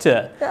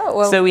Doctor. Oh,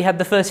 well. So we had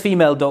the first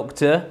female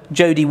Doctor,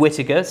 Jodie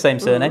Whittaker, same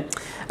surname,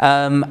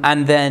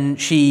 and then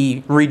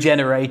she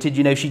regenerated,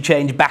 she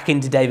changed back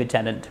into David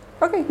Tennant.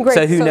 Okay, great.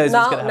 So who knows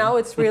what's going to happen. Now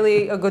it's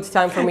really a good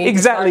time for me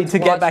to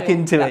get back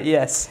into it,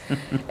 yes.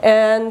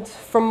 And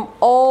from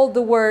all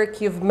the work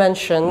you've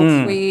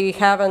mentioned, we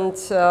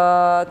haven't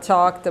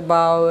talked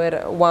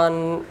about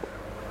one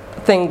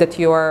thing that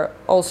you are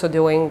also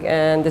doing,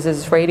 and this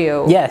is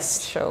radio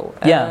show.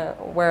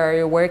 Where are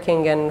you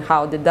working, and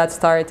how did that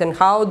start, and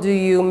how do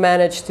you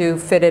manage to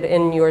fit it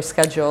in your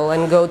schedule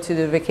and go to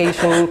the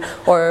vacation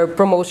or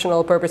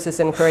promotional purposes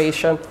in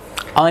Croatia?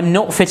 I'm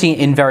not fitting it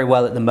in very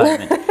well at the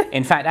moment.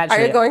 In fact,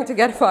 actually... Are you going to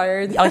get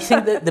fired? I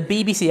think that the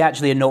BBC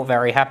actually are not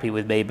very happy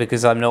with me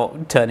because I'm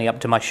not turning up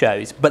to my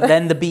shows. But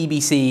then the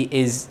BBC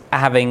is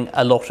having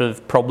a lot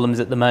of problems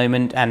at the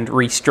moment and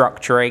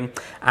restructuring,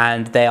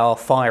 and they are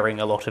firing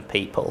a lot of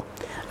people.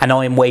 And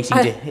I'm waiting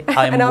to...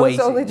 I was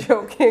only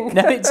joking.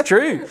 No, it's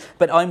true.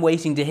 But I'm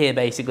waiting to hear,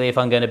 basically, if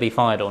I'm going to be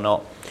fired or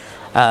not.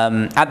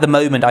 At the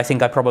moment, I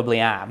think I probably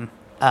am.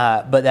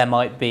 But there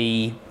might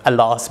be a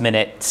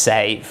last-minute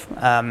save.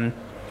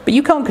 But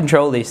you can't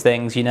control these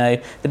things, you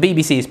know. The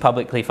BBC is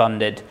publicly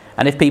funded.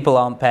 And if people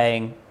aren't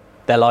paying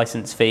their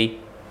licence fee,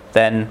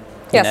 then...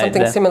 Yeah,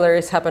 something similar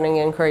is happening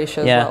in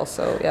Croatia as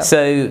well.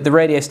 So the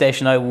radio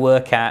station I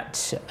work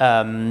at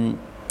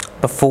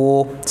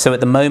before, so at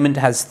the moment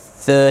has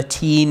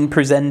 13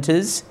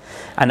 presenters,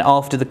 and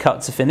after the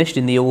cuts are finished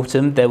in the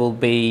autumn, there will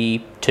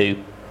be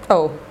 2.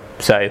 Oh.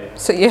 So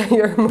yeah,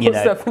 you're most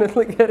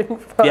definitely getting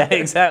fired. Yeah,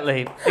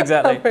 exactly.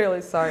 I'm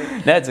really sorry.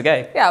 No, it's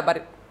okay. Yeah,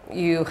 but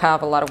you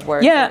have a lot of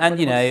work. Yeah, and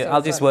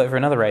I'll just work for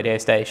another radio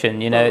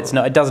station.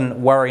 It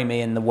doesn't worry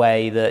me in the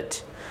way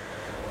that,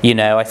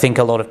 I think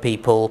a lot of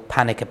people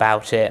panic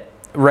about it.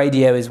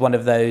 Radio is one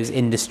of those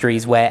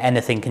industries where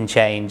anything can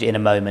change in a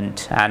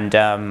moment, and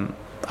I'm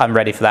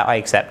ready for that. I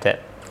accept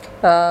it.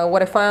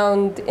 What I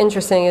found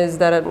interesting is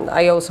that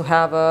I also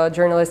have a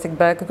journalistic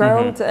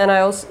background, and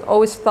I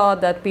always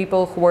thought that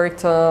people who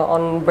worked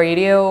on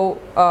radio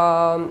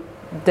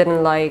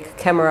didn't like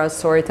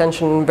cameras or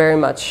attention very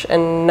much.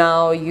 And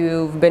now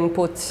you've been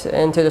put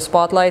into the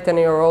spotlight, and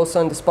you're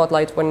also in the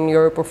spotlight when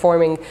you're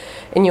performing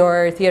in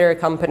your theater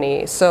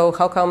company. So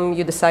how come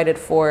you decided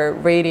for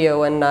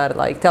radio and not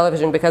like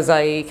television? Because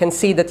I can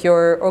see that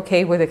you're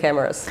okay with the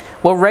cameras.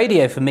 Well,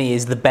 radio for me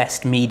is the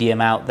best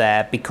medium out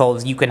there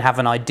because you can have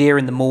an idea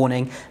in the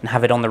morning and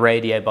have it on the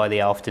radio by the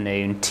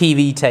afternoon.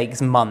 TV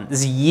takes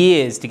months,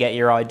 years to get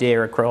your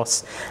idea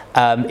across.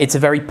 It's a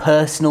very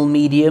personal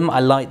medium. I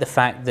like the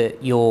fact that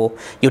you're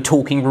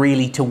talking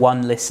really to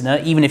one listener.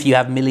 Even if you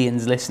have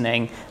millions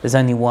listening, there's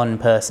only one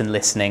person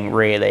listening,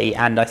 really.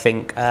 And I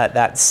think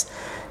that's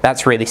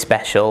really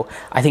special.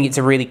 I think it's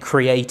a really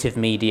creative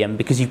medium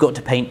because you've got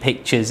to paint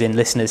pictures in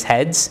listeners'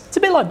 heads. It's a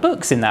bit like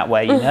books in that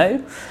way,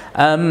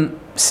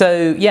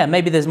 So yeah,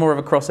 maybe there's more of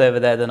a crossover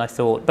there than I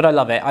thought, but I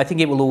love it. I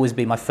think it will always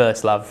be my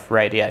first love,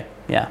 radio.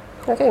 Yeah.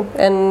 Okay,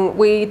 and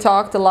we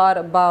talked a lot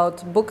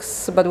about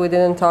books, but we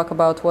didn't talk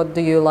about what do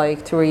you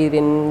like to read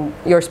in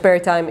your spare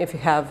time if you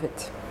have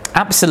it.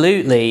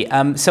 Absolutely.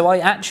 So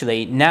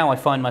now I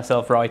find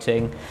myself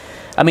writing,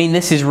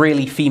 this is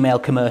really female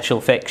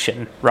commercial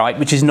fiction, right,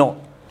 which is not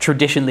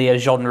traditionally a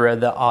genre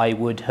that I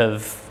would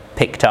have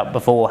picked up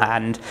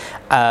beforehand.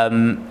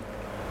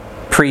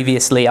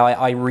 Previously,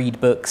 I read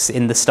books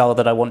in the style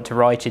that I want to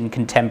write in,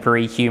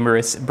 contemporary,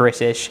 humorous,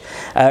 British.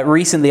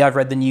 Recently, I've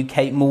read the new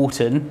Kate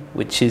Morton,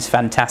 which is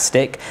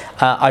fantastic.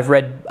 I've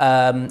read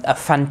a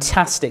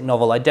fantastic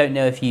novel. I don't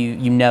know if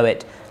you know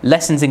it,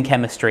 Lessons in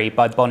Chemistry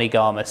by Bonnie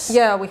Garmus.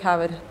 Yeah, we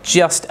have it.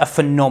 Just a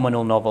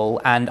phenomenal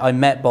novel, and I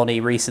met Bonnie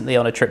recently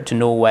on a trip to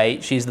Norway.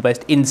 She's the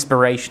most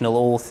inspirational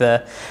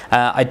author.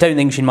 I don't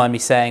think she'd mind me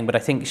saying, but I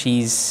think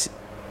she's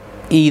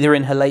either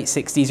in her late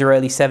 60s or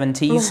early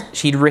 70s.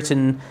 She'd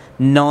written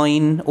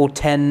 9 or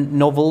 10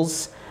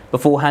 novels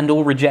beforehand,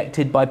 all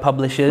rejected by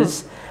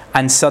publishers.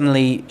 And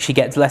suddenly she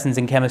gets Lessons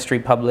in Chemistry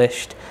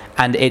published,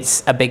 and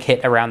it's a big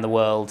hit around the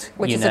world.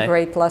 Which is a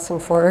great lesson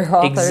for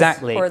authors.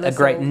 Exactly, a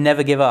great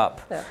never give up.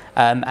 Yeah.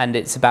 And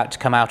it's about to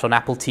come out on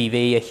Apple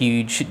TV, a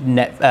huge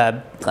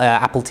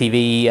Apple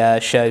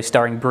TV show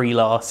starring Brie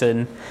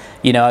Larson.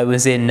 I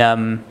was in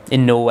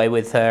Norway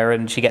with her,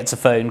 and she gets a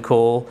phone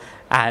call.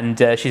 And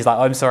she's like,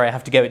 I'm sorry, I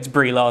have to go, it's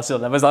Brie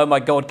Larson. I was like, oh my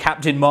God,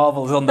 Captain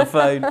Marvel's on the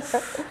phone.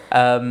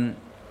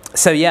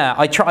 So yeah,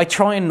 I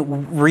try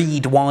and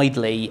read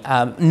widely,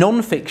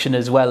 non-fiction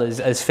as well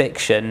as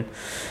fiction.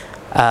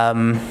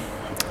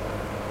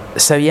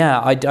 So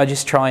yeah, I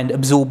just try and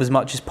absorb as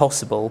much as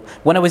possible.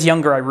 When I was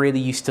younger, I really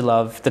used to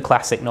love the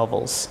classic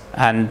novels,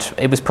 and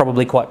it was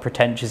probably quite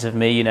pretentious of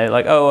me,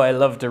 like, oh, I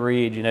love to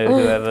read,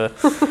 whoever,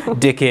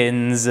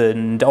 Dickens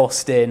and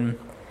Austen.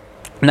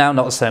 Now,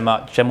 not so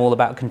much. I'm all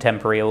about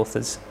contemporary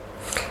authors.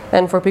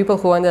 And for people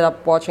who ended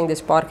up watching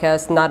this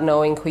podcast not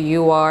knowing who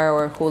you are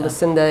or who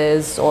Lucinda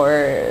is,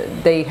 or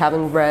they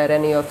haven't read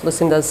any of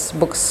Lucinda's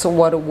books,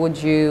 what would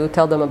you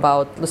tell them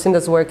about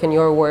Lucinda's work and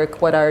your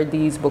work? What are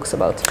these books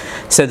about?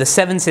 So the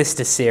Seven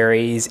Sisters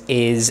series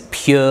is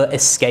pure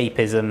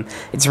escapism.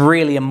 It's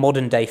really a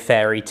modern-day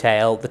fairy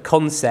tale. The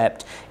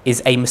concept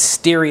is a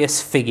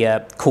mysterious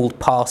figure called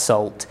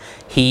Parsolt.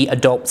 He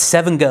adopts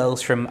 7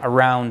 girls from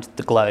around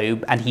the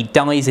globe, and he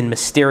dies in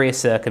mysterious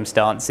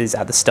circumstances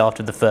at the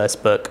start of the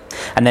first book.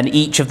 And then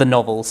each of the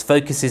novels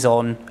focuses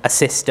on a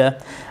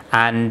sister,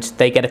 and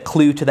they get a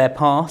clue to their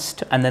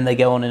past, and then they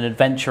go on an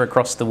adventure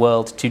across the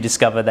world to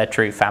discover their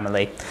true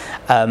family.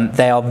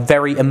 They are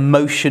very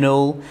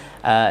emotional.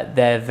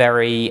 They're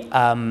very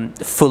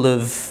full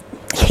of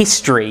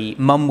history.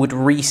 Mum would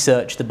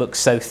research the book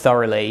so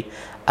thoroughly,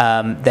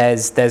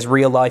 There's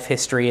real life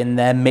history in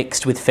there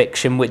mixed with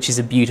fiction, which is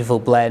a beautiful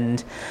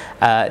blend.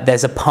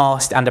 There's a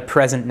past and a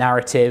present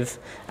narrative,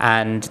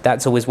 and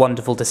that's always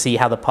wonderful to see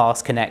how the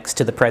past connects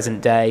to the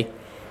present day.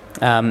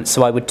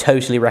 So I would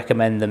totally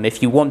recommend them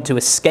if you want to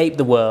escape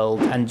the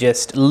world and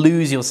just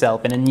lose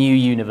yourself in a new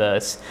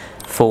universe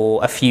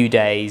for a few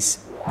days.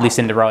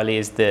 Lucinda Riley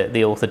is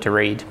the author to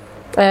read.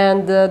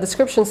 And the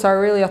descriptions are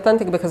really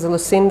authentic because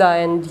Lucinda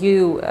and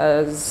you,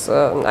 as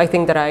I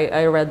think that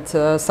I read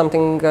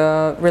something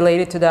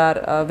related to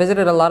that,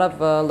 visited a lot of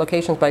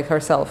locations by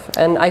herself.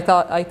 And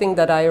I think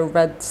that I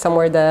read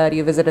somewhere that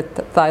you visited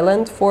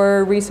Thailand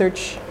for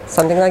research,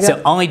 something like that.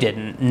 So I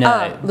didn't,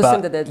 no.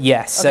 Lucinda did.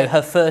 Yes, Okay. so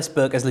her first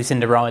book as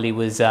Lucinda Riley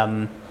was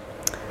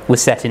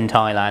set in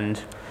Thailand.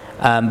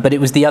 But it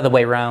was the other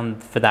way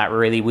around for that,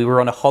 really. We were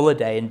on a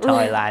holiday in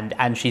Thailand,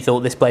 and she thought,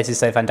 this place is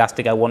so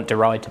fantastic, I want to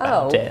write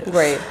about it. Oh,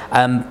 great.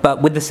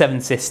 But with the Seven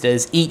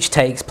Sisters, each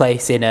takes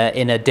place in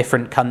a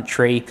different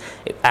country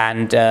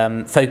and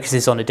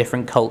focuses on a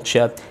different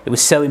culture. It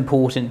was so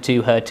important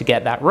to her to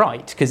get that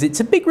right, because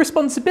it's a big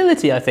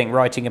responsibility, I think,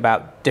 writing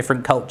about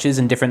different cultures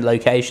and different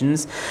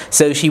locations.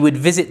 So she would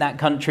visit that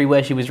country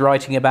where she was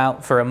writing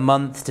about for a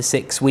month to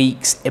 6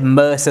 weeks,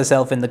 immerse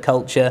herself in the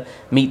culture,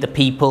 meet the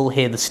people,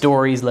 hear the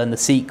stories, learn the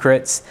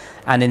secrets,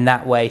 and in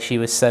that way she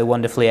was so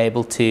wonderfully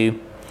able to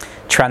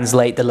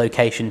translate the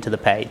location to the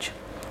page.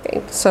 Okay.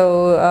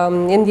 So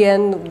in the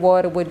end,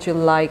 what would you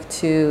like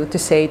to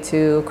say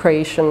to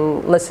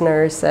Croatian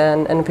listeners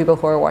and people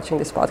who are watching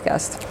this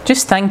podcast?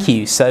 Just thank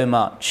you so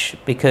much,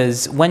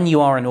 because when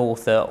you are an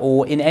author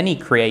or in any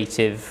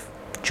creative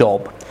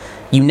job,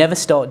 you never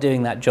start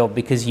doing that job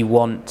because you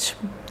want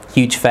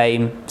huge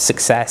fame,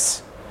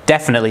 success,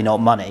 definitely not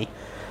money.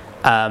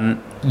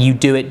 You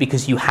do it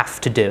because you have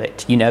to do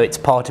it. You know, it's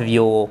part of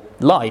your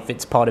life,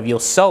 it's part of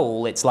your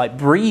soul, it's like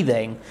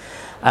breathing.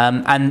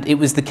 And it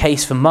was the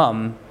case for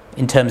Mum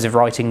in terms of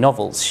writing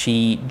novels.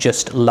 She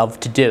just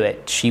loved to do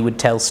it. She would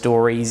tell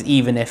stories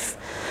even if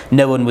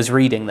no one was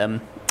reading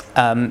them.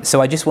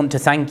 So I just want to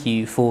thank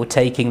you for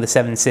taking the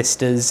Seven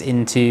Sisters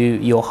into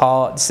your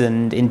hearts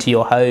and into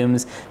your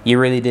homes. You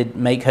really did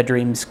make her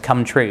dreams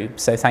come true.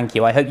 So thank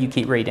you. I hope you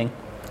keep reading.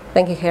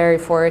 Thank you, Harry,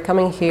 for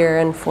coming here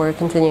and for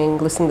continuing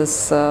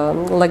Lucinda's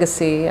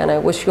legacy, and I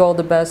wish you all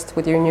the best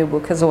with your new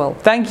book as well.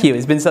 Thank you.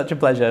 It's been such a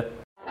pleasure.